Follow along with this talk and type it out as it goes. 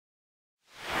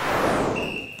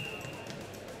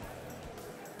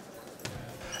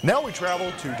Now we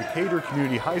travel to Decatur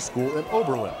Community High School in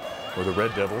Oberlin, where the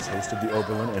Red Devils hosted the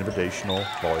Oberlin Invitational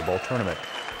Volleyball Tournament.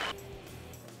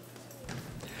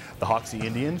 The Hoxie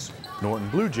Indians, Norton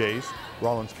Blue Jays,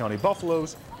 Rawlins County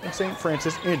Buffaloes, and St.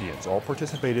 Francis Indians all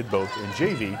participated both in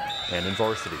JV and in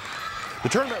varsity. The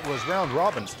tournament was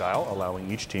round-robin style, allowing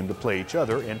each team to play each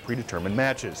other in predetermined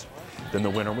matches. Then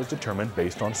the winner was determined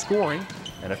based on scoring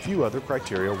and a few other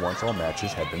criteria once all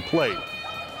matches had been played.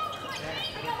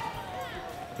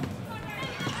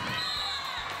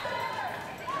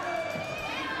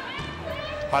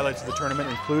 Highlights of the tournament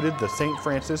included the St.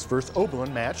 Francis versus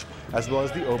Oberlin match, as well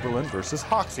as the Oberlin versus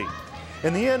Hoxie.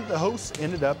 In the end, the hosts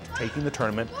ended up taking the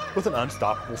tournament with an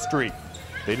unstoppable streak.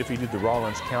 They defeated the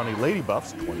Rawlins County Lady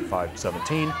Buffs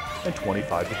 25-17 and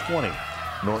 25-20.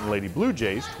 Norton Lady Blue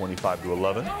Jays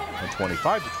 25-11 and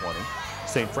 25-20.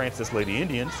 St. Francis Lady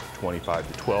Indians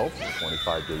 25-12 and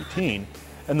 25-18.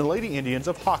 And the Lady Indians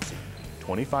of Hoxie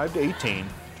 25-18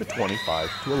 to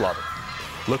 25-11.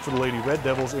 Look for the Lady Red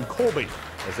Devils in Colby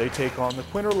as they take on the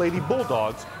Quinter Lady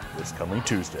Bulldogs this coming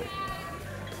Tuesday.